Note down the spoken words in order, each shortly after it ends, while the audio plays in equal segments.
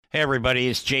Hey everybody,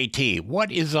 it's JT.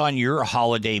 What is on your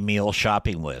holiday meal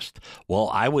shopping list? Well,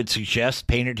 I would suggest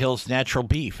Painted Hills Natural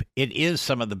Beef. It is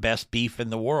some of the best beef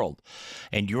in the world,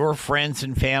 and your friends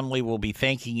and family will be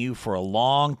thanking you for a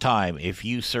long time if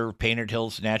you serve Painted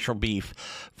Hills Natural Beef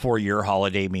for your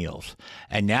holiday meals.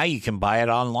 And now you can buy it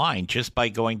online just by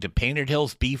going to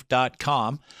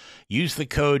paintedhillsbeef.com. Use the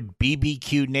code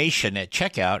BBQNation at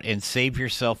checkout and save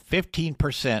yourself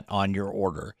 15% on your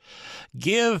order.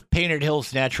 Give Painted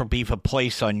Hills Natural Beef a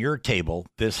place on your table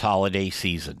this holiday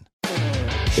season.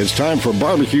 It's time for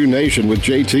Barbecue Nation with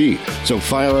JT. So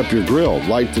fire up your grill,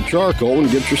 light the charcoal,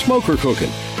 and get your smoker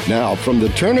cooking. Now, from the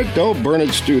Turn It, Don't Burn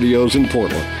It studios in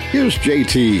Portland, here's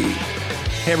JT.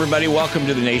 Hey, everybody. Welcome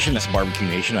to the Nation. That's Barbecue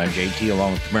Nation. I'm JT,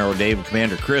 along with Camaro Dave and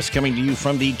Commander Chris, coming to you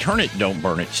from the Turn It, Don't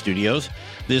Burn It studios.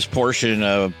 This portion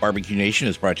of Barbecue Nation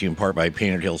is brought to you in part by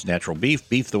Painted Hills Natural Beef,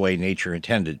 beef the way nature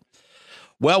intended.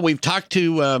 Well, we've talked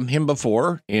to him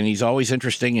before, and he's always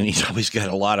interesting, and he's always got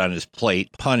a lot on his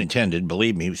plate, pun intended,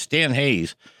 believe me. Stan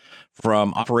Hayes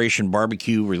from Operation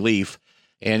Barbecue Relief,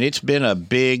 and it's been a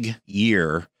big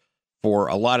year for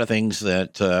a lot of things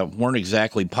that weren't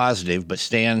exactly positive, but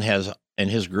Stan has, and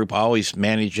his group always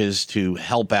manages to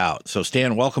help out. So,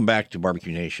 Stan, welcome back to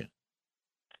Barbecue Nation.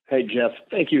 Hey, Jeff,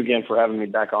 thank you again for having me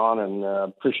back on, and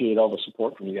appreciate all the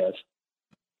support from you guys.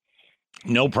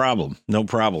 No problem. No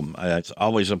problem. It's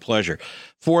always a pleasure.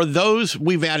 For those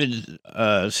we've added,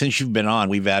 since you've been on,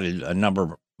 we've added a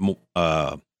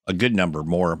good number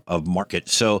more of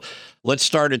markets. So let's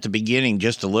start at the beginning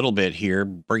just a little bit here,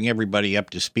 bring everybody up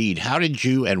to speed. How did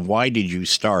you and why did you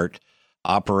start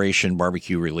Operation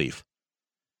Barbecue Relief?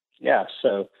 Yeah,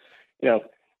 so,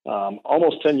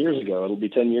 almost 10 years ago, it'll be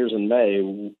 10 years in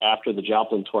May, after the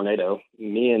Joplin tornado,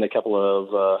 me and a couple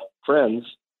of friends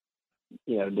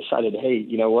decided, hey,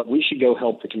 you know what, we should go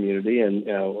help the community, and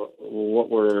what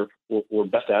we're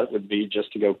best at would be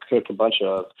just to go cook a bunch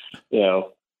of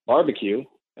barbecue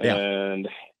and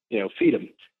feed them.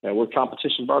 We're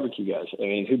competition barbecue guys. I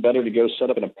mean, who better to go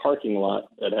set up in a parking lot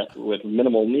with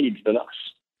minimal needs than us?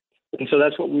 And so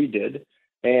that's what we did.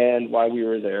 And while we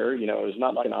were there, it was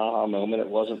not like an aha moment. It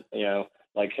wasn't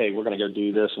like, hey, we're going to go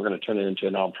do this, we're going to turn it into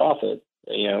a nonprofit.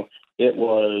 It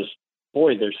was,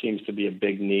 boy, there seems to be a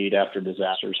big need after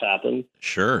disasters happen.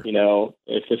 Sure.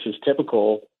 If this is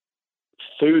typical,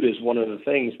 food is one of the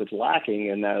things that's lacking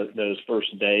in those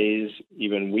first days,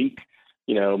 even week,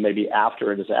 maybe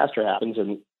after a disaster happens.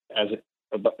 And as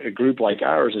a group like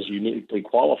ours is uniquely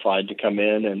qualified to come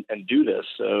in and do this.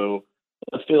 So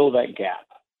let's fill that gap.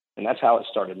 And that's how it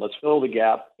started. Let's fill the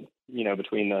gap,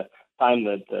 between the time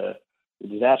that the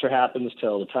disaster happens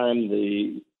till the time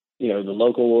the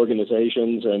local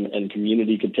organizations and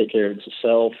community can take care of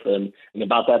itself. And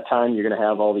about that time, you're going to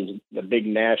have all the big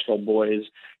national boys,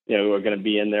 who are going to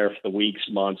be in there for the weeks,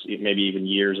 months, maybe even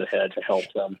years ahead to help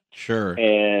them. Sure.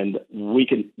 And we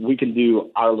can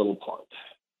do our little part.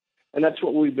 And that's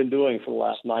what we've been doing for the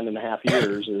last 9.5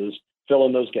 years is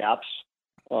filling those gaps,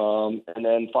 and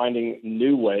then finding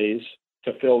new ways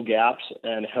to fill gaps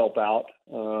and help out,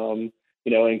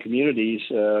 in communities,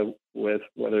 with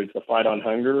whether it's the fight on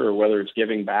hunger or whether it's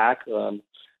giving back,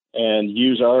 and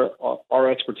use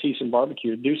our expertise in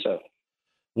barbecue to do so.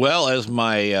 Well, as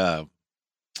my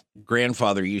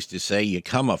grandfather used to say, you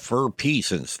come a fur piece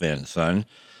since then, son.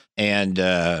 And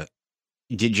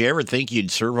did you ever think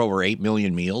you'd serve over 8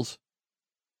 million meals?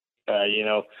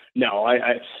 No,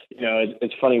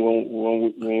 it's funny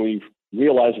when we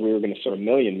realized we were going to serve 1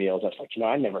 million meals. I was like,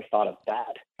 I never thought of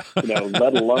that,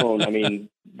 let alone, I mean,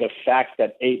 the fact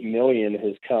that 8 million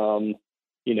has come,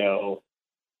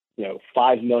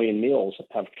 5 million meals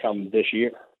have come this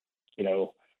year,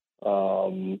 that's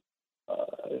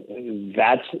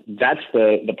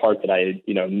the part that I,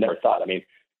 never thought. I mean,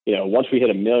 once we hit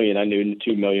 1 million, I knew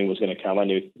 2 million was going to come. I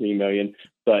knew 3 million,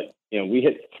 but, we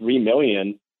hit 3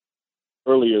 million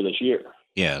earlier this year.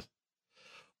 Yeah.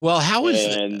 Well, how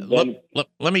is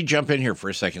let me jump in here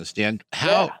for a second, Stan.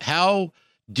 How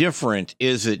different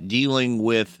is it dealing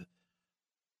with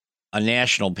a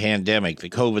national pandemic, the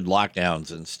COVID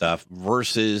lockdowns and stuff,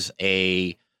 versus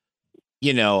a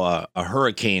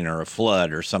hurricane or a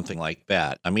flood or something like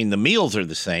that? I mean, the meals are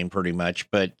the same pretty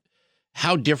much, but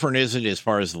how different is it as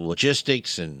far as the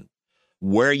logistics and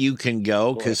where you can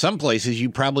go? Because some places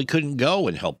you probably couldn't go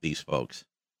and help these folks.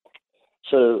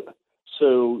 So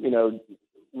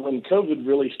when COVID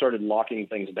really started locking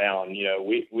things down,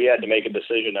 we had to make a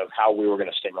decision of how we were going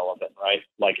to stay relevant, right?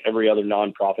 Like every other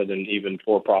nonprofit and even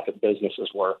for-profit businesses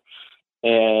were.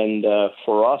 And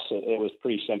for us, it was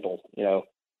pretty simple.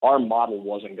 Our model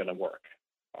wasn't going to work.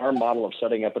 our model of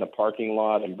setting up in a parking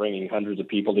lot and bringing hundreds of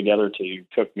people together to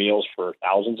cook meals for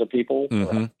thousands of people,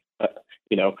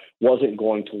 wasn't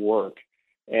going to work.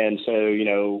 And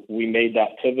so, we made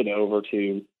that pivot over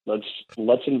to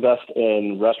let's invest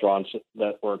in restaurants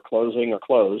that were closing or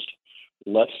closed.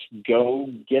 Let's go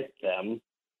get them,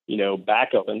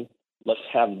 back open. Let's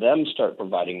have them start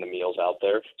providing the meals out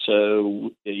there.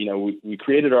 So, we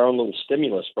created our own little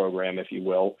stimulus program, if you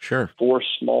will, sure, for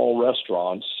small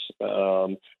restaurants.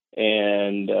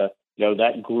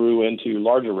 That grew into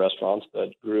larger restaurants,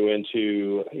 that grew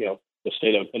into, the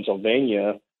state of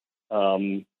Pennsylvania,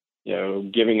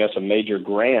 giving us a major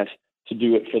grant to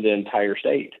do it for the entire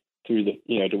state through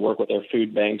to work with their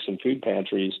food banks and food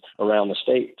pantries around the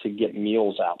state to get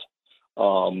meals out.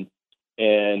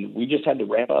 And we just had to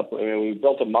ramp up. I mean, we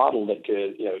built a model that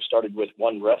could, started with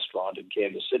one restaurant in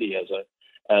Kansas City as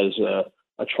a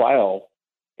trial.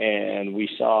 And we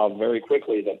saw very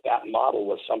quickly that model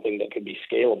was something that could be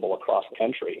scalable across the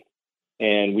country,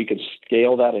 and we could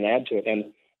scale that and add to it.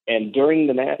 And during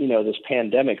this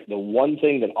pandemic, the one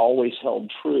thing that always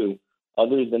held true,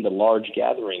 other than the large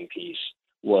gathering piece,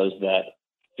 was that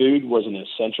food was an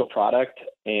essential product,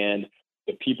 and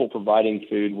the people providing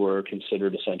food were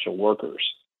considered essential workers.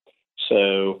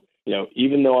 So,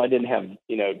 even though I didn't have,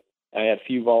 I had a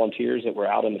few volunteers that were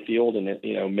out in the field and,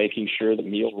 making sure that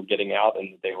meals were getting out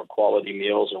and they were quality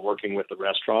meals and working with the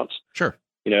restaurants. Sure.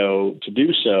 To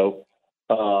do so,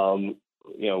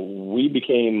 we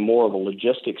became more of a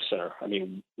logistics center. I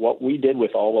mean, what we did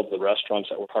with all of the restaurants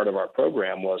that were part of our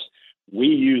program was we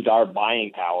used our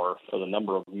buying power for the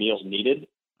number of meals needed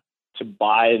to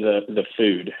buy the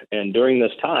food. And during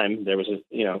this time, there was a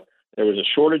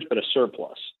shortage, but a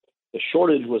surplus. The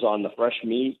shortage was on the fresh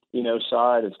meat,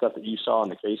 side and stuff that you saw in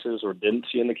the cases or didn't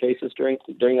see in the cases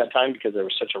during that time because there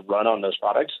was such a run on those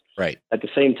products. Right. At the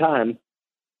same time,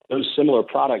 those similar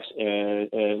products,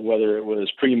 whether it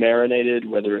was pre-marinated,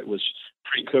 whether it was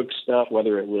pre-cooked stuff,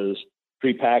 whether it was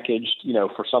pre-packaged,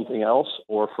 for something else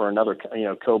or for another,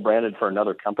 co-branded for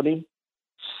another company,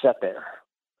 sat there.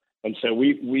 And so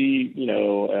we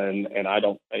and I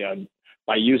don't,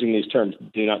 by using these terms,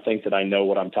 do not think that I know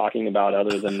what I'm talking about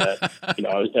other than that,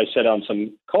 I said on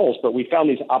some calls, but we found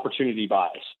these opportunity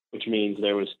buys, which means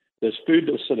there was this food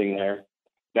that was sitting there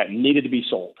that needed to be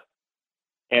sold.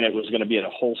 And it was going to be at a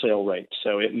wholesale rate.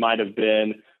 So it might have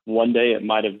been one day, it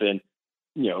might have been,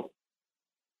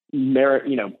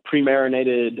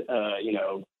 pre-marinated,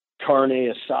 carne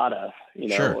asada,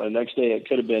 Sure. The next day it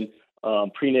could have been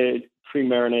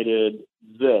pre-marinated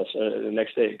this. The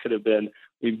next day it could have been,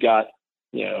 we've got,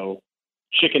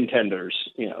 chicken tenders,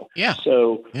 Yeah.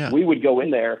 So Yeah. we would go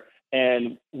in there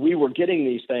and we were getting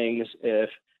these things. If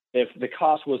the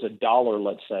cost was $1,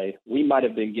 let's say, we might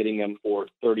have been getting them for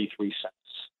 33 cents.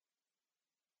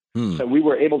 So we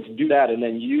were able to do that, and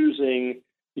then using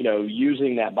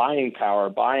that buying power,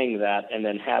 buying that, and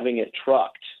then having it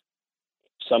trucked.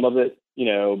 Some of it,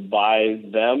 by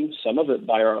them, some of it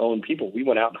by our own people. We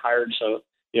went out and hired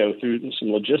through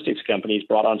some logistics companies,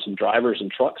 brought on some drivers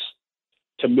and trucks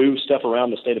to move stuff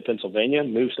around the state of Pennsylvania,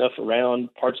 move stuff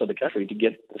around parts of the country to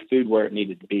get the food where it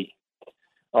needed to be.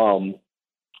 And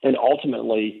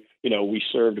ultimately, we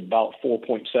served about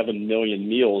 4.7 million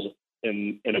meals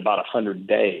in about 100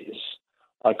 days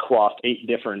across 8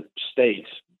 different states.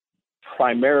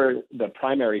 The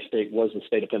primary state was the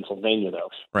state of Pennsylvania,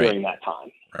 though, Right. during that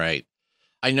time. Right.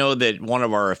 I know that one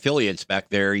of our affiliates back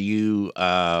there,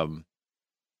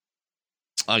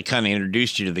 I kind of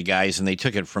introduced you to the guys and they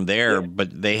took it from there,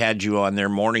 but they had you on their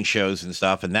morning shows and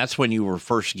stuff. And that's when you were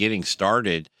first getting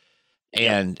started.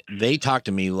 And they talked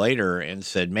to me later and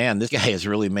said, man, this guy is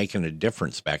really making a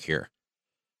difference back here.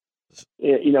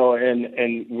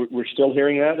 And we're still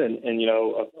hearing that. And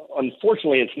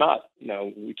unfortunately it's not,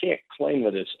 we can't claim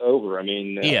that it's over. I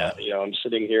mean, I'm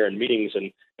sitting here in meetings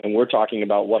and we're talking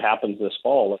about what happens this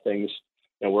fall with things,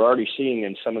 we're already seeing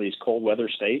in some of these cold weather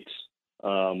states.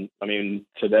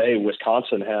 Today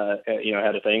Wisconsin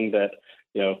had a thing that,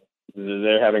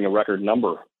 they're having a record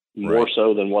number more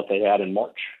so than what they had in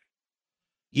March.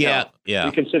 Yeah. Yeah.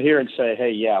 We can sit here and say,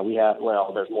 hey,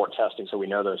 there's more testing, so we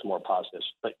know there's more positives.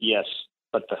 But yes,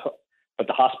 but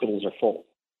the hospitals are full.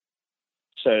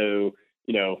 So,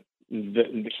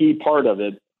 the key part of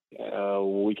it,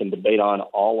 we can debate on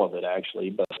all of it actually,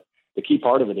 but the key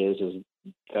part of it is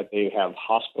that they have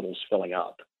hospitals filling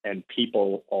up and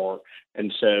people are,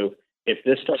 and so if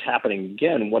this starts happening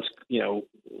again, with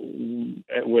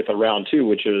a round 2,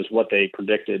 which is what they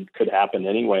predicted could happen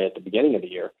anyway at the beginning of the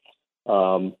year,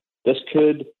 this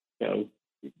could,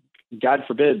 God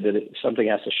forbid that something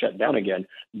has to shut down again.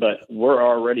 But we're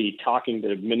already talking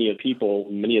to many of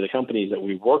the companies that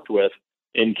we've worked with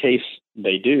in case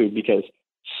they do, because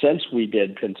since we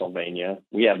did Pennsylvania,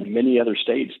 we have many other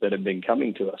states that have been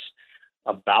coming to us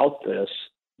about this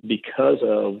because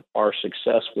of our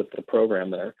success with the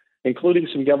program there, including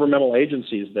some governmental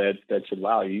agencies that said,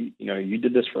 wow, you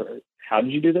did this how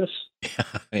did you do this?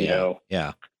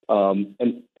 Yeah.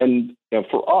 And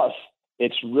for us,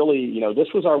 it's really, this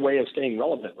was our way of staying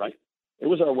relevant, right? It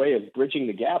was our way of bridging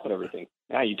the gap and everything.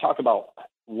 Now you talk about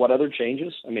what other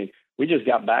changes. I mean, we just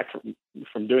got back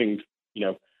from doing,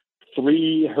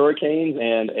 3 hurricanes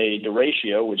and a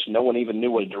derecho, which no one even knew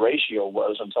what a derecho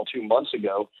was until 2 months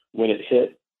ago when it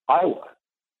hit Iowa.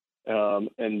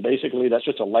 And basically that's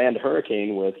just a land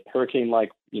hurricane with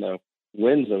hurricane-like,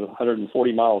 winds of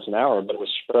 140 miles an hour, but it was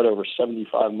spread over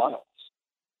 75 miles.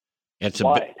 It's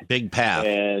a big path.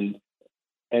 And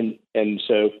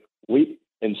so we,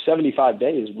 in 75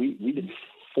 days, we did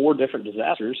 4 different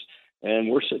disasters, and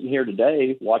we're sitting here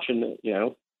today watching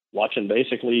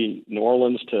basically New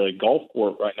Orleans to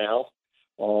Gulfport right now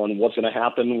on what's going to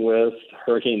happen with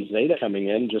Hurricane Zeta coming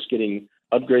in, just getting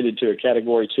upgraded to a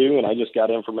Category 2. And I just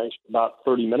got information about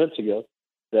 30 minutes ago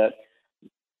that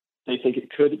they think it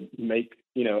could make,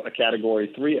 a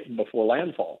Category 3 before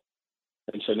landfall.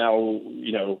 And so now,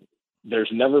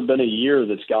 there's never been a year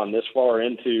that's gone this far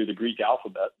into the Greek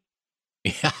alphabet.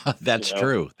 Yeah, that's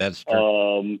true. That's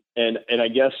true. And I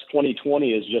guess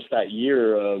 2020 is just that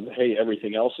year of, hey,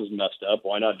 everything else is messed up.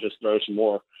 Why not just throw some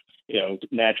more,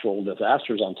 natural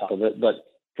disasters on top of it? But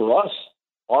for us,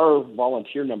 our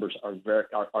volunteer numbers are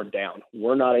down.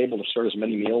 We're not able to serve as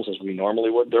many meals as we normally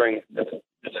would during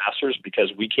disasters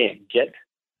because we can't get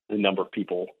the number of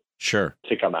people to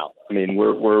come out. I mean,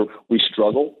 we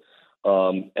struggle.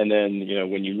 And then,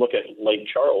 when you look at Lake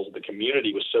Charles, the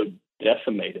community was so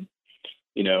decimated,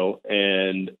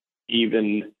 and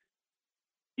even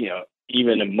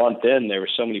a month in, there were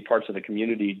so many parts of the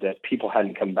community that people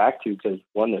hadn't come back to because,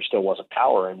 one, there still wasn't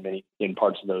power in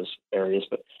parts of those areas,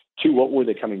 but 2, what were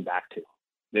they coming back to?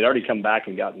 They'd already come back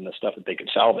and gotten the stuff that they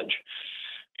could salvage,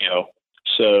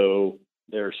 So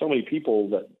there are so many people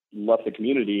that left the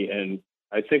community, and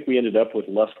I think we ended up with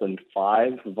less than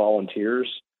 5 volunteers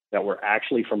that were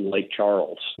actually from Lake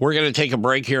Charles. We're going to take a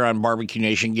break here on Barbecue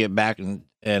Nation, get back in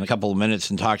a couple of minutes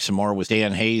and talk some more with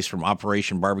Dan Hayes from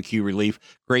Operation Barbecue Relief.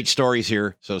 Great stories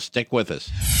here, so stick with us.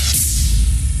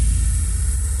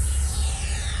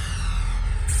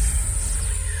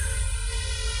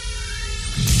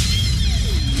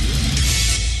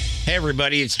 Hey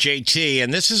everybody, it's JT,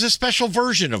 and this is a special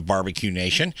version of Barbecue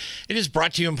Nation. It is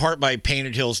brought to you in part by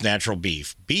Painted Hills Natural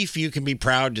Beef. Beef you can be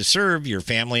proud to serve your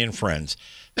family and friends.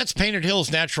 That's Painted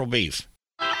Hills Natural Beef.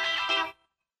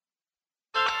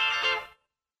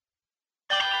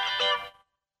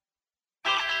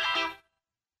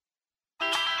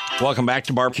 Welcome back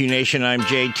to Barbecue Nation. I'm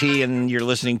JT, and you're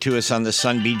listening to us on the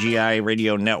Sun BGI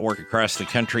radio network across the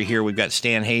country here. We've got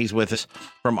Stan Hayes with us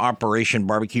from Operation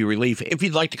Barbecue Relief. If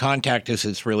you'd like to contact us,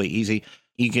 it's really easy.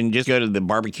 You can just go to the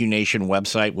Barbecue Nation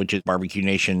website, which is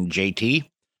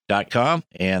barbecuenationjt.com,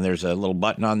 and there's a little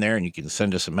button on there, and you can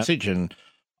send us a message, and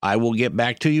I will get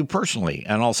back to you personally.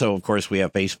 And also, of course, we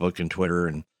have Facebook and Twitter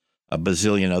and a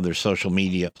bazillion other social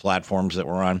media platforms that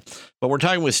we're on. But we're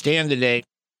talking with Stan today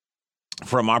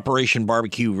from Operation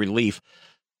Barbecue Relief.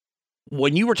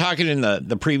 When you were talking in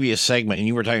the previous segment, and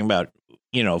you were talking about,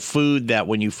 food that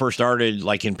when you first started,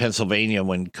 like in Pennsylvania,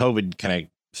 when COVID kind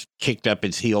of kicked up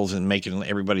its heels and making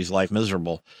everybody's life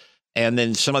miserable. And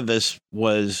then some of this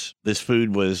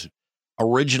food was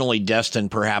originally destined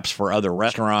perhaps for other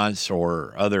restaurants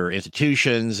or other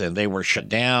institutions, and they were shut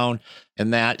down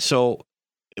and that. So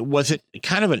was it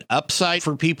kind of an upside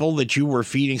for people that you were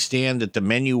feeding, Stan, that the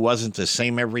menu wasn't the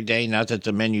same every day? Not that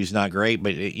the menu's not great,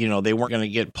 but, they weren't going to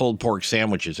get pulled pork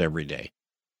sandwiches every day.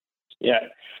 Yeah.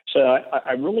 So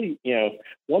I really,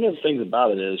 one of the things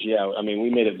about it is, we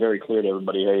made it very clear to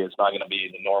everybody, hey, it's not going to be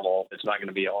the normal. It's not going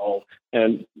to be all.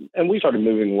 And we started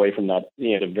moving away from that,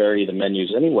 to vary the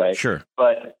menus anyway. Sure.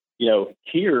 But,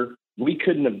 here we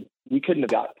couldn't have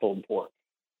got pulled pork.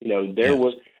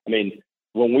 Was,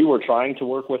 when we were trying to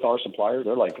work with our suppliers,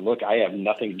 they're like, look, I have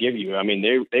nothing to give you.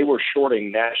 They were shorting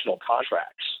national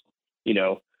contracts,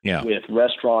 with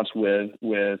restaurants, with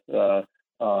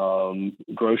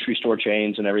grocery store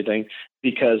chains and everything,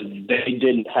 because they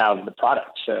didn't have the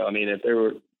product. So, if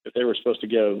they were supposed to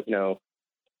give,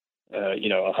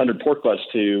 100 pork butts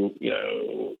to,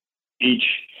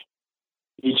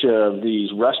 each of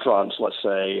these restaurants, let's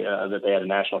say, that they had a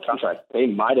national contract, they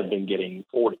might have been getting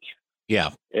 40.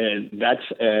 Yeah. And that's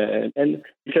and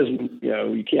because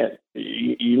you can't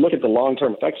you look at the long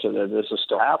term effects of that this is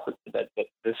still happening that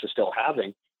this is still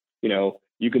having.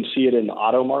 You can see it in the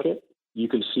auto market. You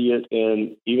can see it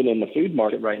even in the food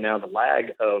market right now. The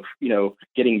lag of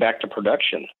getting back to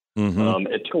production. Mm-hmm.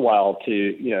 It took a while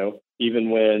to even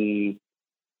when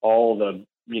all the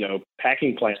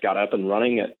packing plants got up and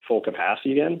running at full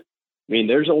capacity again. I mean,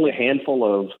 there's only a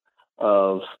handful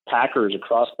of packers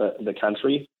across the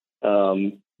country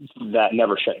that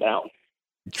never shut down.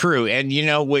 True. And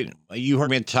what you heard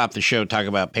me at the top of the show talk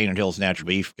about Painted Hills Natural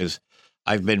Beef, because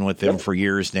I've been with them for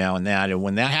years now and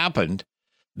when that happened,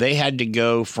 they had to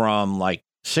go from like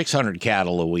 600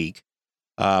 cattle a week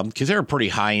because they're a pretty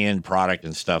high end product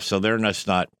and stuff. So they're just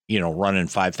not, running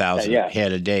 5,000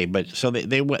 head a day. But so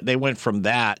they went from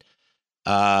that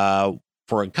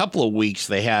for a couple of weeks.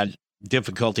 They had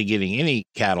difficulty getting any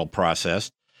cattle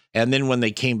processed. And then when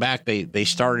they came back, they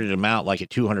started them out like at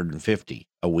 250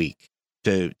 a week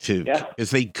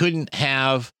because they couldn't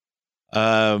have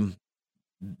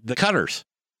the cutters.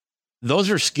 Those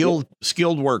are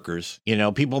skilled workers.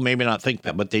 People maybe not think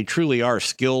that, but they truly are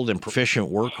skilled and proficient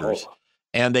workers.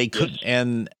 And they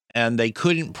couldn't and they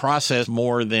couldn't process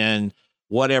more than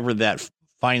whatever that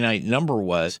finite number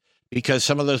was, because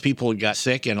some of those people got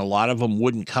sick and a lot of them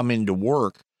wouldn't come into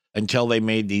work until they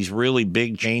made these really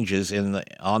big changes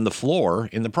on the floor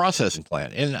in the processing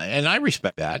plant. And I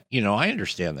respect that. I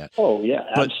understand that. Oh, yeah,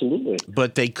 absolutely.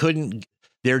 But they couldn't,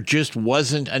 there just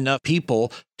wasn't enough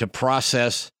people to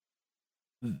process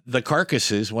the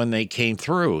carcasses when they came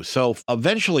through. So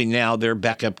eventually now they're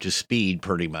back up to speed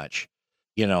pretty much,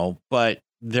 but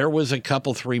there was a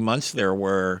couple, 3 months there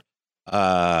where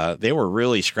they were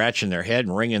really scratching their head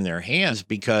and wringing their hands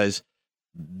because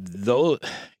those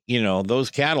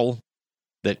cattle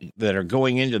that are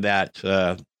going into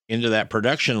that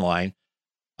production line,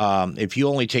 if you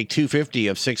only take 250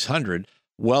 of 600,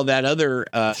 well, that other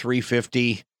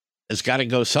 350 has got to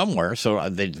go somewhere. So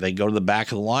they go to the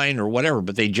back of the line or whatever,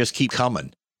 but they just keep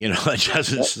coming. It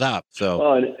doesn't stop.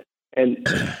 So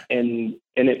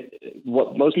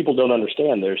what most people don't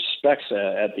understand, there's specs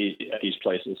at these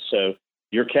places. So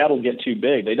your cattle get too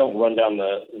big, they don't run down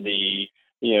the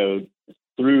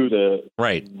through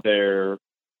their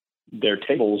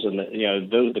tables, and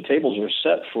the tables are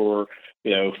set for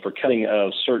cutting a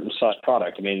certain size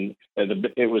product. I mean,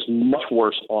 it was much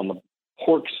worse on the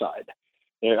pork side.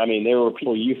 I mean, there were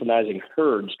people euthanizing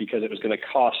herds because it was going to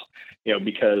cost,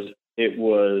 because it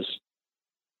was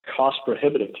cost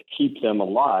prohibitive to keep them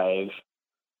alive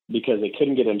because they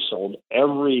couldn't get them sold.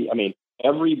 Every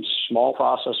small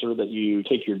processor that you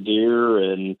take your deer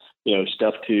and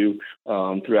stuff to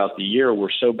throughout the year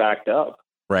were so backed up,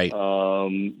 right?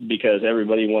 Because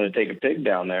everybody wanted to take a pig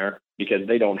down there because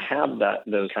they don't have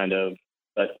those kind of.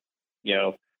 But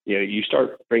you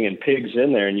start bringing pigs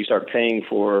in there and you start paying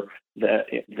for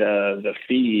the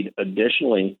feed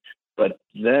additionally, but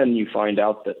then you find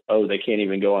out that they can't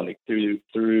even go on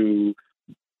through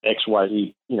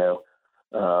XYZ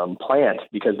plant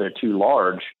because they're too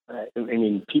large. I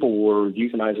mean, people were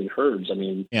euthanizing herds. I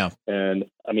mean, and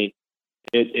I mean,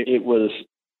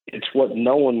 it's what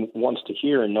no one wants to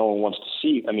hear and no one wants to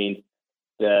see. I mean,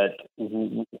 that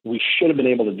we should have been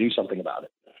able to do something about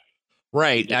it.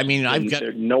 Right. I mean,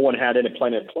 no one had any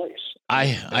plan in place.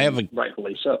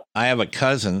 Rightfully so. I have a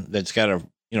cousin that's got a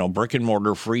brick and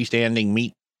mortar freestanding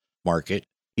meat market.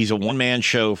 He's a one-man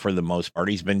show for the most part.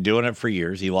 He's been doing it for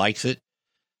years. He likes it.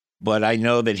 But I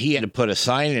know that he had to put a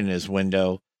sign in his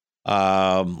window,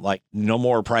 like no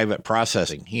more private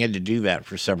processing. He had to do that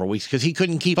for several weeks because he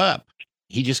couldn't keep up.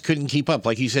 He just couldn't keep up.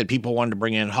 Like you said, people wanted to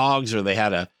bring in hogs, or they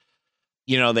had a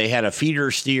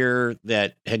feeder steer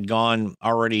that had gone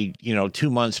already, 2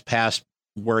 months past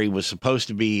where he was supposed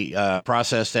to be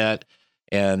processed at.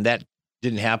 And that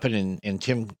didn't happen. And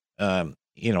Tim, had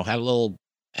a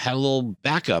little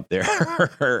backup there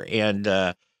and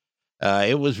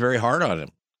it was very hard on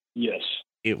him. Yes.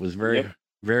 It was very,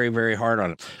 very, very hard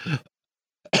on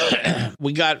him.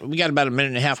 We got about a minute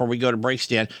and a half before we go to break,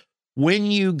 Stan. When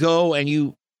you go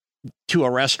to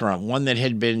a restaurant, one that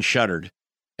had been shuttered,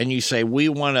 and you say, we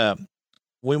want to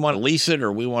lease it or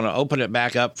we want to open it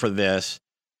back up for this,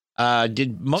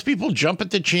 did most people jump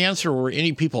at the chance, or were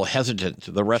any people hesitant,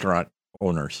 the restaurant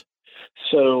owners?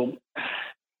 So,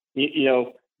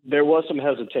 there was some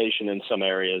hesitation in some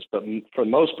areas, but for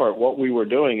the most part, what we were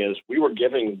doing is we were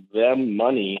giving them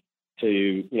money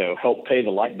to, help pay the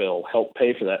light bill, help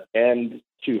pay for that, and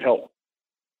to help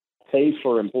pay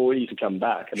for employees to come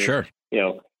back. I mean, sure.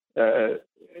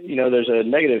 there's a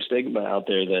negative stigma out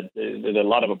there that a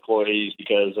lot of employees,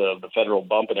 because of the federal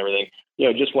bump and everything,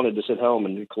 just wanted to sit home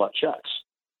and collect checks.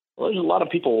 Well, there's a lot of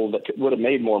people that would have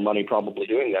made more money probably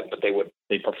doing that, but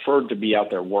they preferred to be out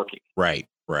there working. Right.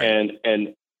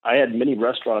 And I had many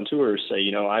restaurateurs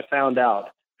say, I found out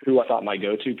who I thought my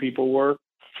go-to people were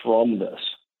from this.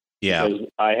 Yeah. Because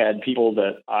I had people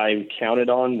that I counted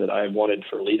on that I wanted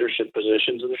for leadership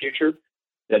positions in the future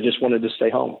that just wanted to stay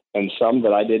home. And some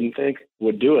that I didn't think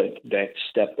would do it, that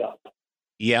stepped up.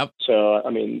 Yep. So,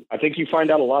 I think you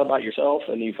find out a lot about yourself,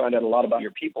 and you find out a lot about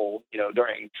your people,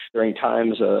 during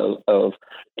times of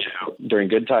during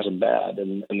good times and bad.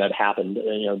 And that happened,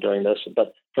 during this.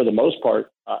 But for the most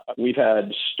part, we've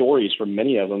had stories from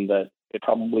many of them that it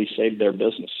probably saved their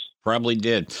business. Probably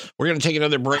did. We're going to take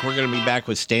another break. We're going to be back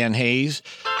with Stan Hays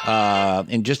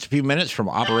in just a few minutes from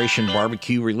Operation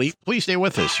Barbecue Relief. Please stay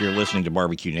with us. You're listening to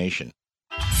Barbecue Nation.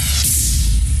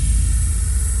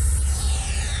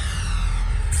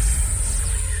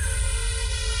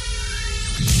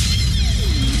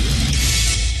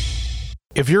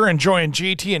 If you're enjoying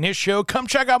JT and his show, come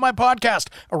check out my podcast,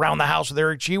 Around the House with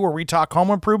Eric G., where we talk home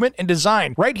improvement and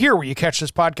design right here where you catch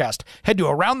this podcast. Head to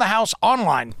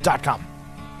AroundTheHouseOnline.com.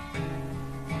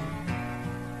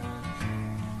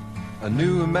 I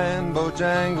knew a man,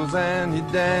 Bojangles, and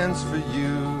he'd dance for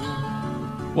you.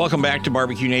 Welcome back to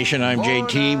Barbecue Nation. I'm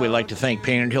JT. We'd like to thank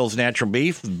Painted Hills Natural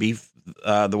Beef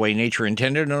the way nature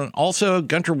intended, and also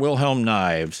Gunter Wilhelm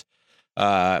Knives.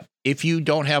 If you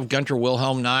don't have Gunter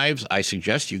Wilhelm knives, I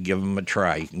suggest you give them a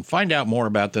try. You can find out more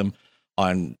about them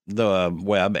on the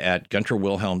web at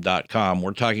gunterwilhelm.com.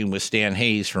 We're talking with Stan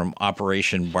Hays from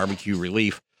Operation Barbecue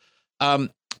Relief. A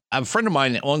friend of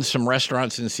mine that owns some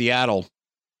restaurants in Seattle,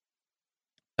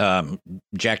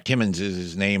 Jack Timmons is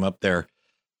his name up there.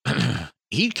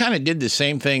 He kind of did the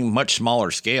same thing, much smaller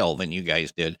scale than you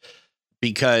guys did,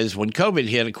 because when COVID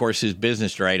hit, of course, his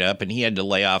business dried up and he had to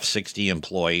lay off 60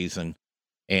 employees, and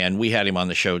we had him on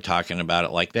the show talking about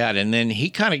it like that. And then he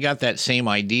kind of got that same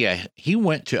idea. He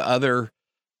went to other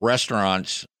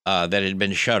restaurants that had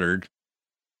been shuttered,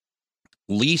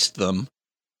 leased them,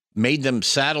 made them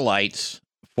satellites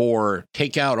for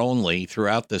takeout only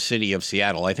throughout the city of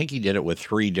Seattle. I think he did it with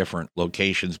 3 different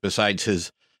locations besides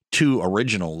his 2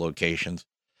 original locations.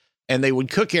 And they would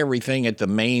cook everything at the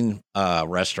main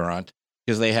restaurant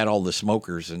because they had all the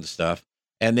smokers and stuff.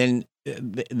 And then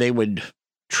they would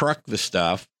truck the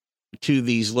stuff to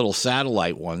these little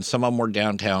satellite ones. Some of them were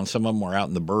downtown, some of them were out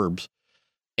in the burbs.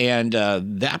 And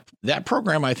that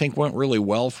program, I think, went really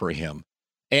well for him.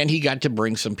 And he got to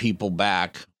bring some people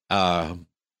back,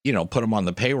 put them on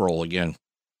the payroll again.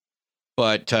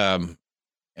 But when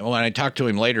I talked to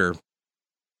him later,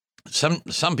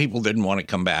 some people didn't want to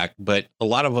come back, but a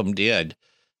lot of them did.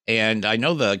 And I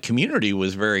know the community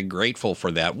was very grateful for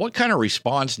that. What kind of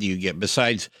response do you get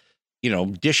besides,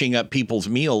 dishing up people's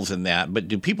meals and that? But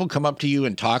do people come up to you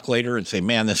and talk later and say,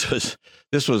 man, this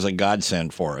was a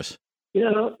godsend for us?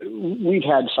 We've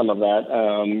had some of that.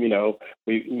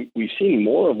 We've seen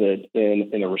more of it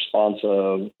in a response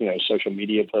of, social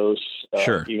media posts,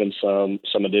 sure. Even some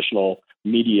additional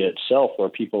media itself where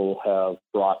people have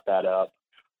brought that up,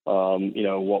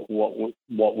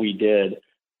 what we did.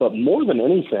 But more than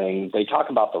anything, they talk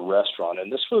about the restaurant.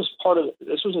 And this was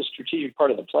a strategic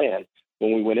part of the plan.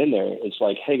 When we went in there, it's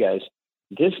like, hey guys,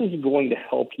 this is going to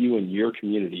help you in your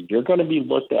community. You're going to be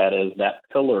looked at as that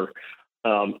pillar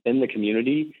in the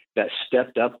community that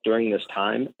stepped up during this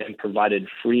time and provided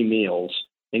free meals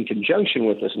in conjunction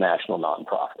with this national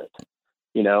nonprofit.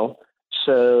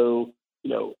 So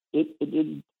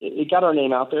it got our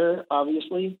name out there,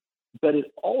 obviously, but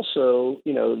it also,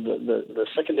 the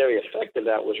secondary effect of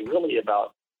that was really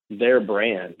about their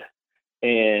brand.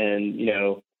 And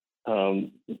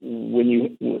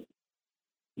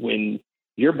when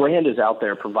your brand is out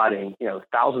there providing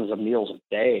thousands of meals a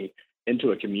day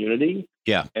into a community,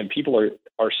 yeah, and people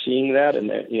are seeing that, and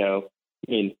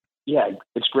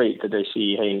it's great that they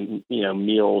see, hey,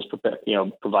 meals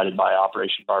provided by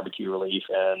Operation Barbecue Relief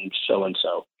and so,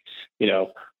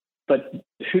 but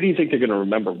who do you think they're going to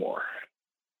remember more?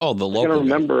 Oh, the local. They're going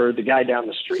to remember the guy down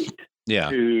the street,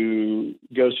 yeah, who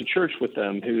goes to church with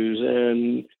them, who's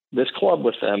in this club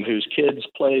with them, whose kids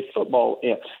play football,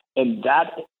 and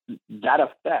that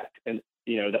effect, and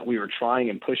that we were trying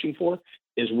and pushing for,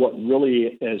 is what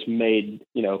really has made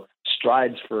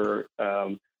strides for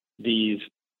these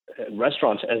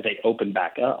restaurants as they open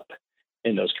back up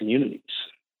in those communities.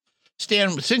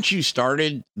 Stan, since you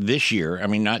started this year,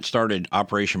 not started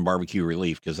Operation Barbecue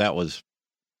Relief, because that was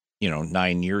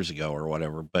 9 years ago or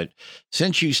whatever, but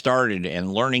since you started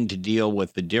and learning to deal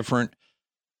with the different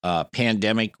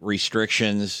pandemic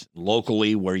restrictions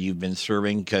locally where you've been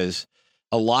serving? Because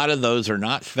a lot of those are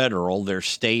not federal; they're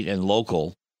state and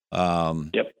local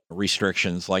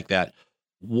restrictions like that.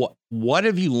 What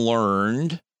have you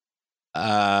learned,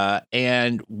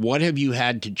 and what have you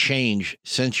had to change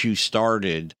since you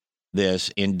started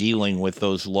this in dealing with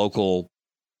those local?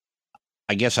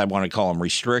 I guess I want to call them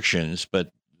restrictions,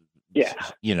 but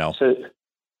you know.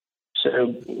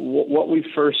 So what we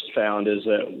first found is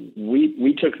that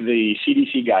we took the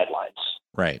CDC guidelines,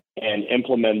 right, and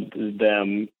implemented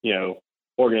them,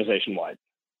 organization wide.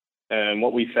 And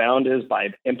what we found is by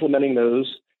implementing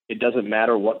those, it doesn't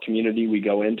matter what community we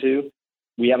go into.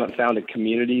 We haven't found a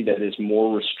community that is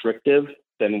more restrictive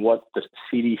than what the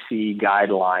CDC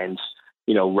guidelines,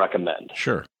 recommend.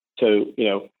 Sure. So,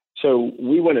 so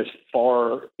we went as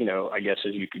far, I guess,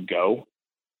 as you could go.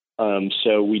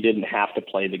 So we didn't have to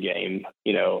play the game,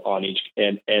 on each,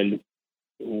 and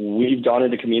we've gone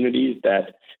into communities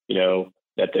that,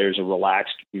 that there's a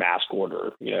relaxed mask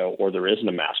order, or there isn't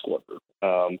a mask order.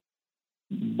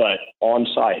 But on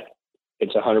site,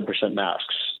 it's 100%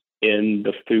 masks in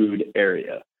the food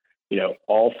area,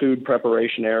 all food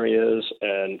preparation areas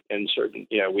and certain,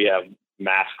 we have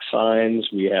mask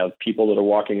signs, we have people that are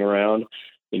walking around,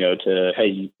 to,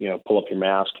 hey, pull up your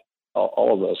mask,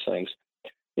 all of those things.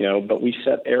 But we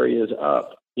set areas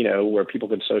up, where people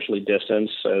could socially distance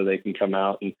so they can come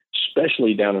out, and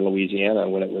especially down in Louisiana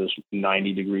when it was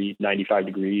 90 degrees, 95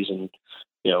 degrees and,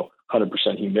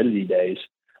 100% humidity days,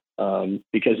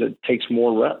 because it takes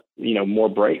more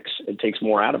breaks. It takes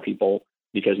more out of people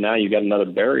because now you've got another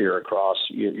barrier across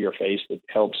your face that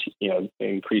helps,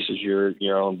 increases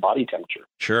your own body temperature.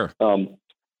 Sure.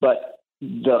 But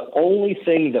the only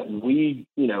thing that we,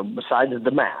 besides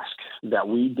the mask that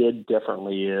we did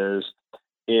differently is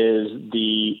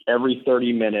the every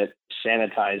 30-minute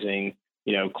sanitizing,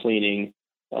 cleaning,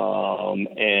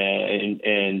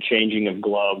 and changing of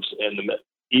gloves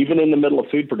even in the middle of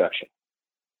food production.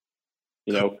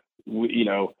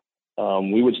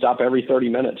 We would stop every 30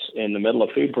 minutes in the middle of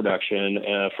food production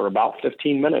for about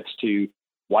 15 minutes to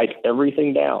wipe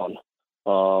everything down.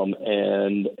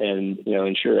 And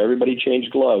ensure everybody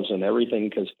changed gloves and everything,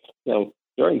 because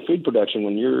during food production,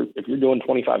 if you're doing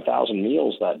 25,000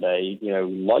 meals that day,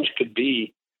 lunch could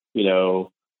take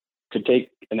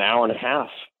an hour and a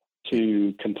half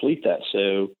to complete that.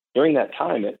 So during that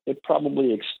time, it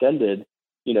probably extended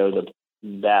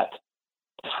that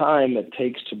time it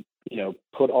takes to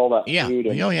put all that food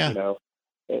in.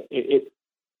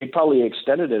 It probably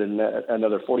extended it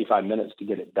another 45 minutes to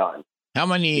get it done. How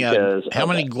many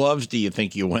gloves do you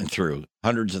think you went through?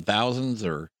 Hundreds of thousands,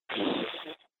 or?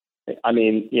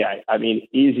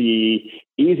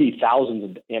 Easy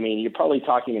thousands. You're probably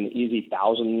talking an easy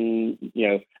 1,000,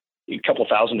 a couple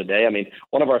thousand a day.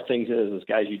 One of our things is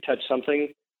guys, you touch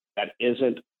something that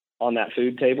isn't on that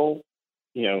food table,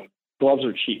 gloves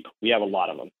are cheap. We have a lot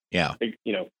of them. Yeah.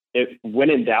 When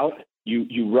in doubt,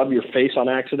 you rub your face on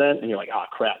accident and you're like,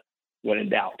 crap, when in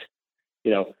doubt,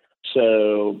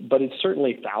 So, but it's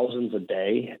certainly thousands a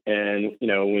day. And,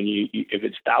 when if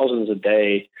it's thousands a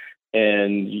day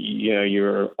and,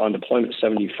 you're on deployment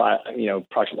 75,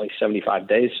 approximately 75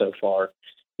 days so far,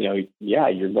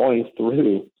 you're going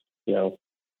through, a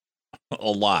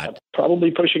lot, probably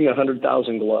pushing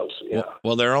 100,000 gloves. Yeah.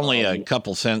 Well, they're only a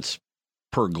couple cents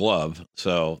per glove.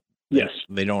 So yes,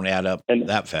 they don't add up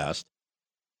that fast.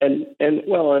 And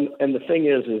the thing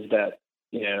is that,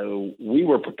 we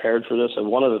were prepared for this. And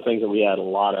one of the things that we had a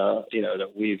lot of,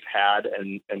 that we've had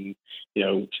and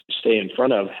stay in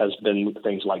front of has been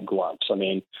things like gloves.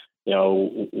 We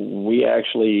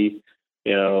actually,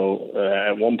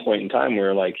 at one point in time, we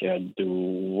were like,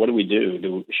 what do we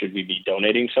do? Should we be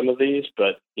donating some of these?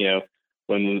 But,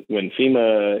 when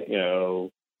FEMA,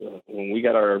 when we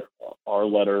got our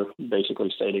letter basically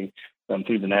stating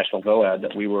through the National VOAD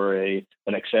that we were an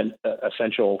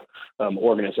essential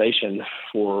organization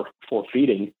for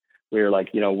feeding, we were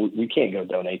like, we can't go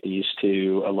donate these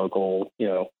to a local,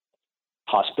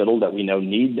 hospital that we know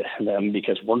need them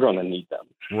because we're going to need them.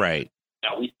 Right.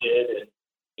 Now we did,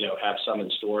 have some in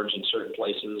storage in certain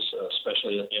places,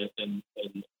 especially in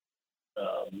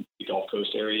the Gulf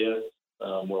Coast area,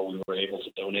 where we were able to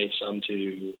donate some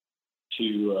to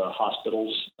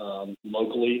hospitals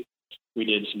locally. We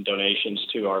did some donations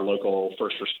to our local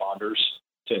first responders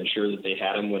to ensure that they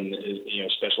had them when,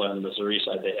 especially on the Missouri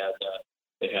side,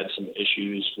 they had some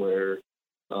issues where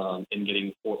in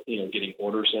getting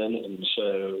orders in, and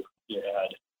so you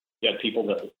had people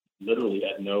that literally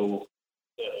had no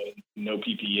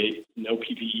PPE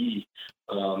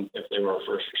if they were a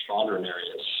first responder in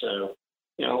areas. So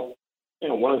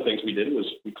one of the things we did was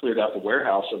we cleared out the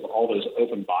warehouse of all those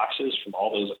open boxes from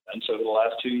all those events over the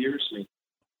last 2 years. I mean,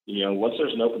 once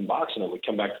there's an open box and it would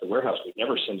come back to the warehouse, we'd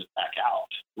never send it back out.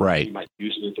 Right. We might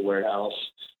use it at the warehouse,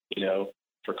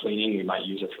 for cleaning. We might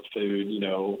use it for food,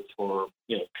 for,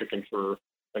 cooking for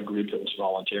a group that was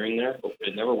volunteering there, but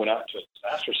it never went out to a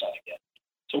disaster site again.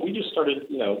 So we just started,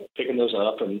 picking those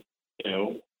up and,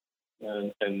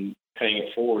 and paying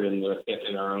it forward in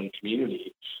our own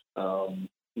community,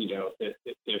 if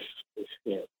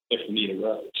need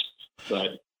arose.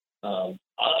 But,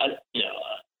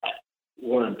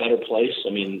 we're in a better place.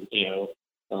 I mean, as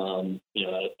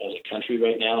a country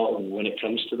right now when it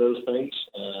comes to those things,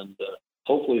 and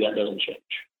hopefully that doesn't change.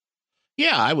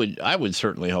 Yeah, I would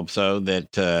certainly hope so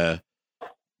that,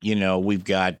 we've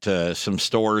got some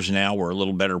stores now we're a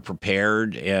little better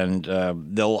prepared, and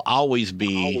there'll always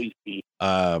be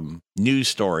news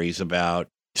stories about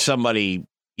somebody,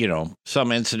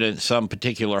 some incident, some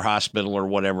particular hospital or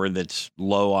whatever that's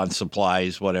low on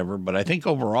supplies, whatever. But I think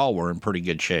overall we're in pretty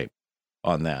good shape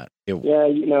on that.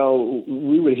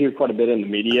 We would hear quite a bit in the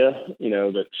media,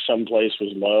 that some place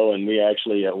was low, and we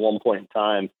actually at one point in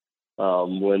time,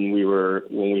 when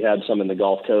we had some in the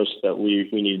Gulf Coast that we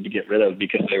needed to get rid of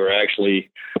because they were actually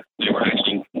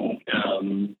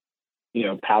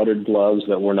powdered gloves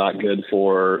that were not good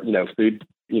for food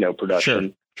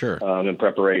production. Sure. And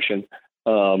preparation.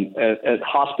 And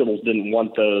hospitals didn't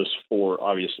want those for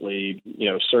obviously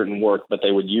certain work, but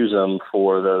they would use them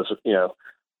for those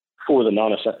for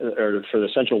the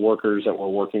essential workers that were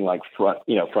working like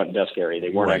front desk area. They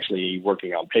weren't actually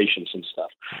working on patients and stuff.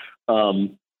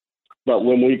 But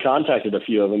when we contacted a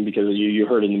few of them, because you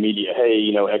heard in the media,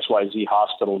 hey, XYZ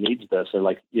hospital needs this. They're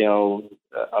like,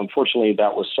 unfortunately,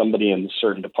 that was somebody in a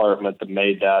certain department that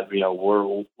made that,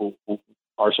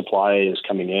 our supply is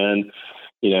coming in,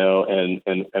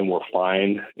 and we're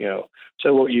fine,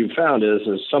 So what you found is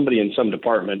somebody in some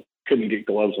department couldn't get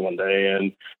gloves one day,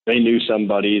 and they knew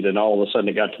somebody. Then all of a sudden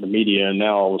it got to the media, and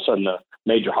now all of a sudden a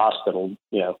major hospital,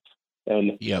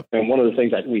 And one of the things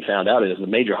that we found out is the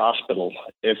major hospital,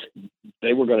 if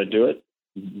they were going to do it,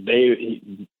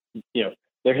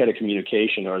 their head of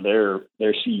communication or their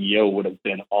CEO would have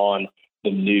been on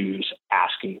the news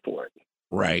asking for it.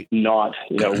 Right. Not,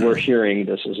 we're hearing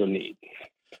this is a need.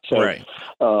 So, right.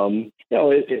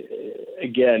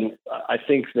 Again, I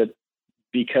think that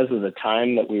because of the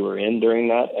time that we were in during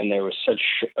that, and there was such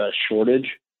a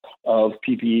shortage of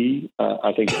PPE,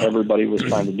 I think everybody was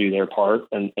trying to do their part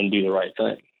and do the right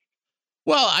thing.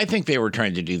 Well, I think they were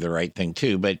trying to do the right thing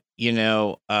too, but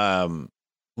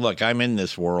look, I'm in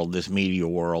this world, this media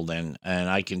world, and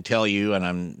I can tell you, and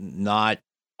I'm not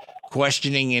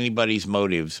questioning anybody's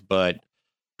motives, but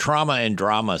trauma and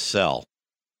drama sell.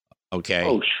 Okay.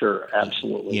 Oh, sure.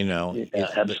 Absolutely.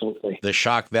 Absolutely. The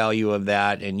shock value of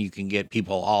that, and you can get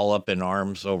people all up in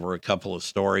arms over a couple of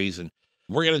stories. And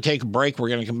we're going to take a break. We're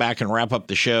going to come back and wrap up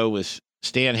the show with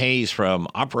Stan Hayes from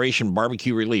Operation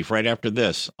Barbecue Relief right after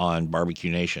this on Barbecue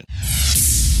Nation.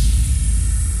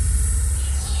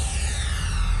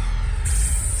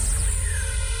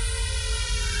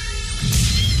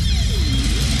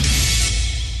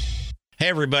 Hey,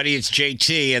 everybody, it's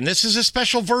JT, and this is a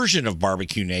special version of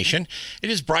Barbecue Nation. It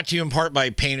is brought to you in part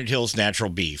by Painted Hills Natural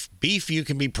Beef. Beef you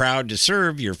can be proud to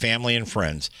serve your family and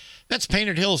friends. That's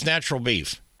Painted Hills Natural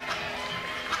Beef.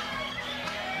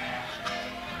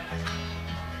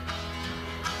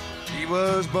 He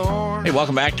was born. Hey,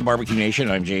 welcome back to Barbecue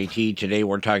Nation. I'm JT. Today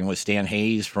we're talking with Stan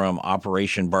Hayes from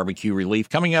Operation Barbecue Relief.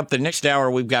 Coming up the next hour,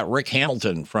 we've got Rick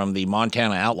Hamilton from the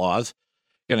Montana Outlaws.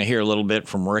 Going to hear a little bit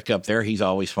from Rick up there. He's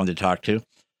always fun to talk to.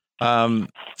 I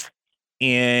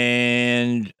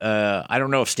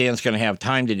don't know if Stan's going to have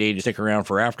time today to stick around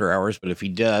for after hours, but if he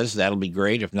does, that'll be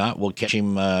great. If not, we'll catch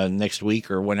him next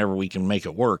week or whenever we can make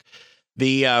it work.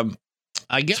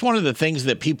 I guess one of the things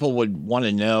that people would want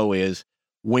to know is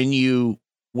when you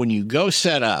go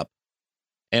set up,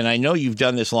 and I know you've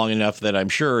done this long enough that I'm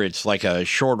sure it's like a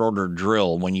short order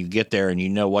drill when you get there and you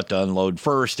know what to unload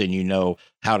first and you know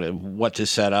what to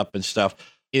set up and stuff.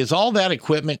 Is all that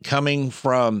equipment coming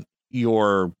from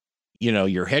your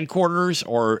headquarters,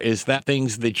 or is that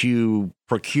things that you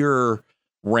procure,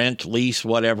 rent, lease,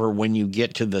 whatever, when you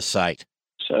get to the site?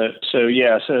 So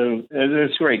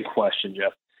it's a great question,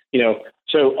 Jeff.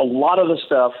 So a lot of the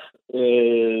stuff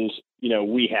is,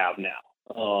 we have now.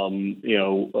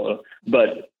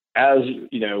 But as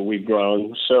we've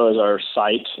grown, so has our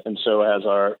site, and so has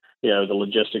our, the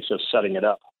logistics of setting it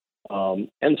up,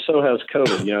 and so has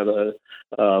COVID.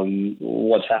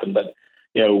 What's happened, but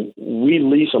we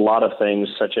lease a lot of things,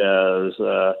 such as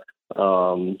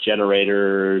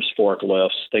generators,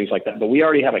 forklifts, things like that. But we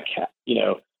already have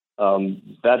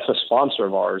that's a sponsor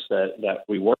of ours that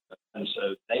we work with. And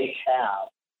so they have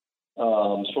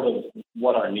sort of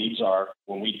what our needs are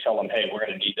when we tell them, hey, we're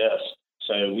going to need this.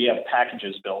 So we have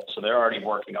packages built. So they're already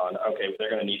working on, okay, they're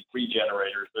going to need 3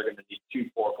 generators. They're going to need 2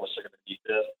 forklifts. They're going to need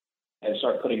this, and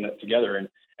start putting that together.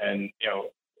 And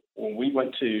when we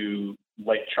went to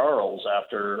Lake Charles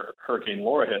after Hurricane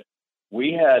Laura hit,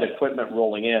 we had equipment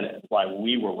rolling in while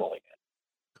we were rolling in.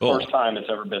 Cool. First time it's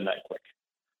ever been that quick.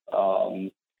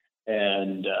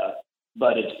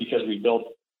 But it's because we built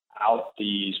out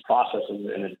these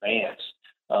processes in advance.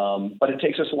 But it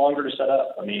takes us longer to set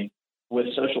up. I mean,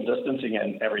 with social distancing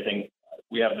and everything,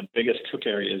 we have the biggest cook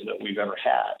areas that we've ever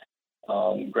had.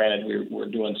 Granted, we're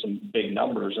doing some big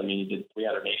numbers. I mean, you did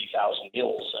 380,000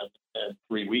 meals in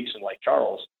 3 weeks in Lake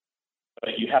Charles.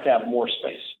 But you have to have more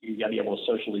space. You got to be able to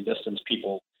socially distance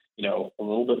people, a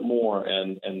little bit more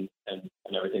and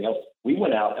everything else. We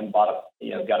went out and got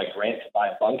a grant to buy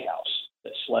a bunkhouse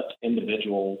that slept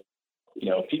individual,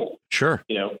 people. Sure.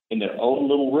 In their own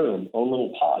little room, own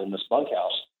little pod in this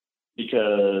bunkhouse,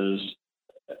 because,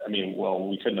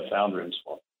 we couldn't have found rooms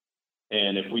for them.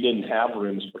 And if we didn't have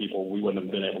rooms for people, we wouldn't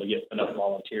have been able to get enough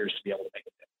volunteers to be able to make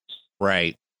a difference.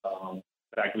 Right. In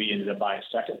fact, we ended up buying a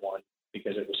second one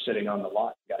because it was sitting on the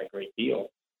lot. We got a great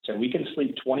deal. So we can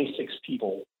sleep 26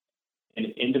 people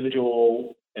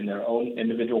in their own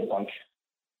individual bunk.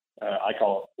 I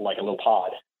call it like a little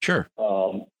pod. Sure.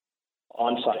 On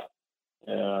site.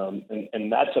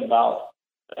 And that's about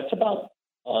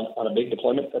on a big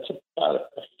deployment, that's about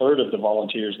a third of the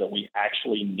volunteers that we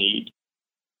actually need.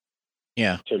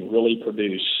 Yeah. To really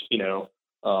produce,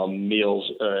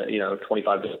 meals,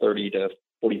 25 to 30 to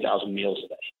 40,000 meals a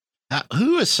day.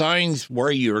 Who assigns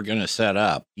where you are going to set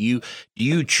up? Do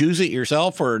you choose it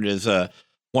yourself, or does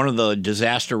one of the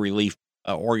disaster relief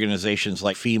organizations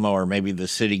like FEMA or maybe the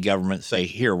city government say,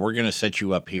 here, we're going to set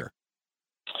you up here?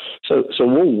 So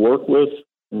we'll work with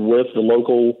the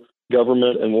local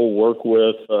government, and we'll work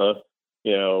with,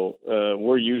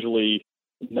 we're usually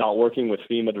not working with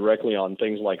FEMA directly on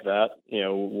things like that.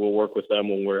 We'll work with them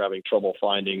when we're having trouble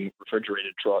finding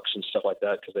refrigerated trucks and stuff like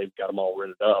that, because they've got them all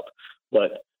rented up.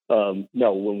 But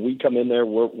no, when we come in there,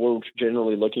 we're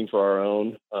generally looking for our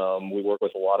own. We work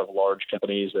with a lot of large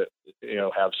companies that,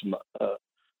 have some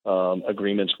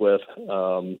agreements with,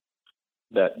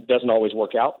 that doesn't always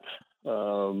work out.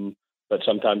 But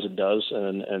sometimes it does.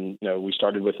 And we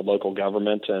started with the local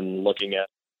government and looking at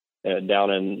down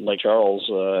in Lake Charles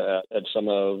at some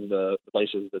of the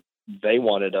places that they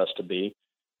wanted us to be,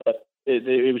 but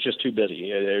it was just too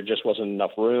busy. There just wasn't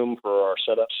enough room for our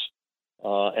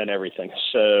setups and everything.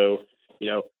 So,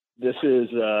 this is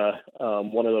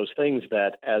one of those things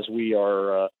that as we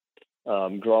are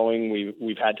growing,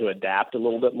 we've had to adapt a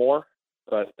little bit more.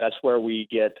 But that's where we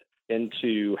get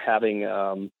into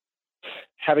having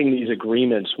these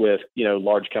agreements with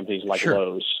large companies like Sure.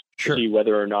 Lowe's Sure. to see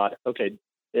whether or not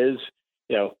is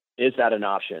that an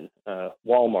option?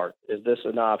 Walmart, is this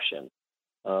an option?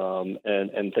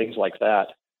 And things like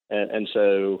that. And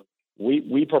so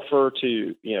we prefer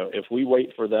to, if we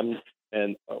wait for them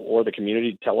or the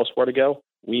community to tell us where to go,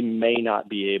 we may not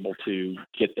be able to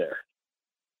get there.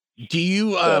 Do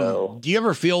you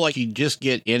ever feel like you just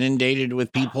get inundated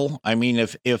with people? I mean,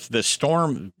 if the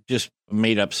storm, just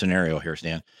made up scenario here,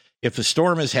 Stan, if the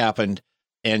storm has happened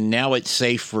and now it's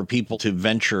safe for people to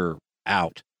venture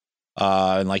out,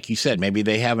 and like you said, maybe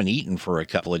they haven't eaten for a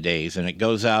couple of days, and it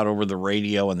goes out over the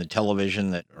radio and the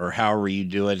television or however you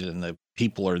do it, and the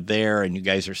people are there and you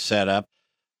guys are set up.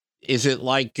 Is it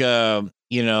like, the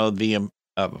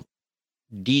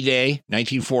D-Day,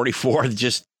 1944,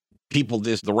 just people,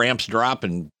 the ramps drop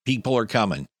and people are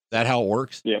coming? Is that how it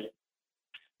works? Yeah.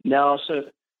 No, so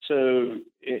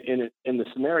in the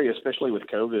scenario, especially with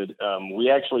COVID, we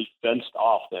actually fenced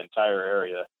off the entire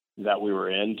area that we were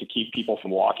in to keep people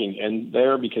from walking in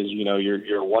there, because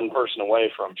you're one person away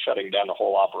from shutting down the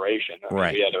whole operation.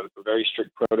 Right. We had a very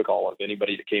strict protocol of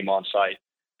anybody that came on site,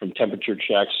 from temperature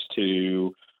checks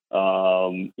to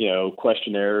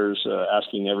questionnaires,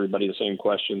 asking everybody the same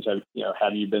questions.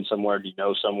 Have you been somewhere? Do you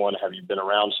know someone? Have you been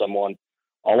around someone?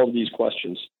 All of these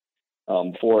questions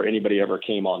before anybody ever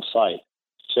came on site.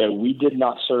 So we did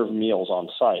not serve meals on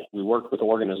site. We worked with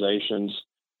organizations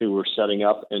who were setting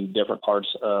up in different parts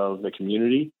of the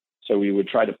community. So we would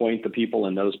try to point the people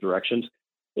in those directions.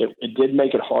 It did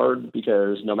make it hard,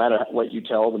 because no matter what you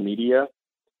tell the media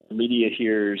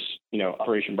hears,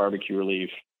 Operation Barbecue Relief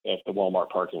at the Walmart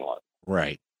parking lot.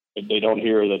 Right. They don't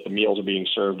hear that the meals are being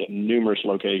served at numerous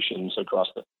locations across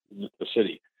the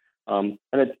city. And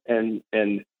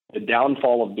the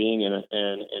downfall of being in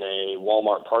a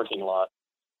Walmart parking lot,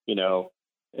 you know,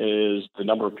 is the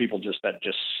number of people that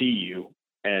just see you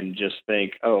and just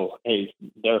think, oh, hey,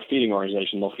 they're a feeding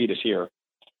organization, they'll feed us here.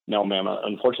 No, ma'am,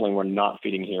 unfortunately, we're not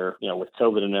feeding here. You know, with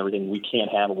COVID and everything, we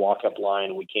can't have a walk-up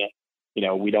line. We can't, you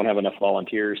know, we don't have enough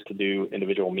volunteers to do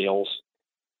individual meals.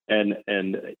 And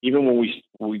even when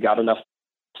we got enough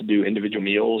to do individual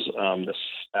meals,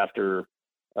 after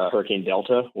Hurricane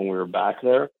Delta, when we were back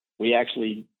there, we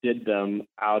actually did them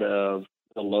out of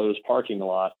the Lowe's parking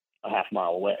lot a half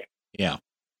mile away. Yeah.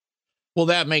 Well,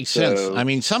 that makes sense. I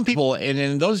mean, some people, and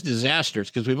in those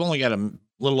disasters, because we've only got a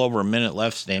little over a minute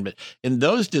left, Stan, but in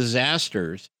those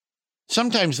disasters,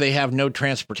 sometimes they have no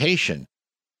transportation.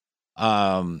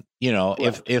 You know,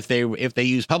 right. if they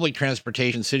use public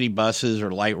transportation, city buses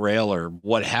or light rail or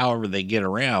however they get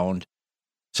around,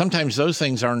 sometimes those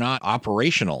things are not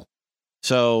operational.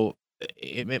 So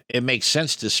it makes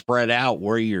sense to spread out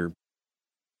where you're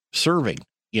serving,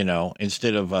 you know,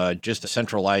 instead of just a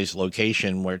centralized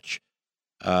location, which,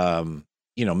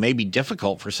 you know, may be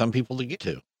difficult for some people to get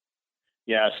to.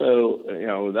 Yeah. So, you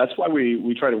know, that's why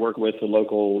we try to work with the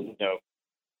local, you know,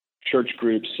 church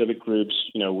groups, civic groups.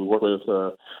 You know, we work with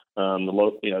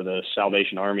the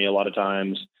Salvation Army a lot of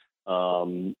times,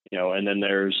 you know, and then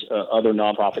there's other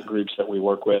nonprofit groups that we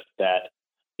work with that,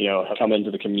 you know, have come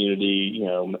into the community. You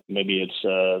know, maybe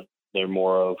it's they're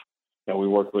more of, you know, we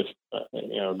work with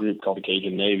you know, a group called the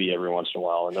Cajun Navy every once in a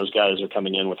while, and those guys are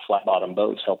coming in with flat bottom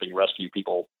boats helping rescue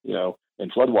people, you know, in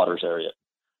floodwaters area.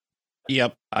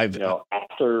 Yep, you know,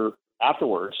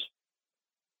 afterwards,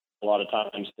 a lot of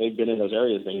times they've been in those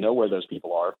areas, they know where those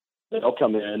people are. They'll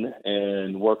come in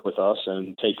and work with us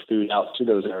and take food out to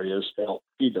those areas to help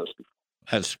feed those people.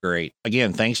 That's great.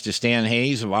 Again, thanks to Stan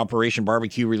Hayes of Operation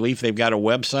Barbecue Relief. They've got a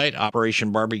website,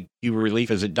 Operation Barbecue Relief.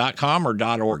 Is it .com or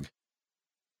 .org?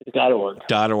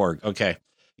 .org. Okay.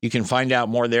 You can find out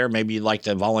more there. Maybe you'd like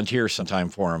to volunteer sometime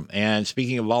for them. And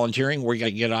speaking of volunteering, we're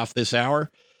going to get off this hour,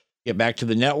 get back to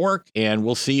the network, and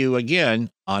we'll see you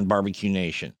again on Barbecue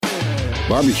Nation.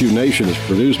 Barbecue Nation is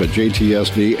produced by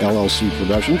JTSD LLC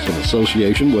Productions in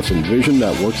association with Envision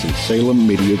Networks and Salem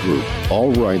Media Group.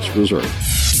 All rights reserved.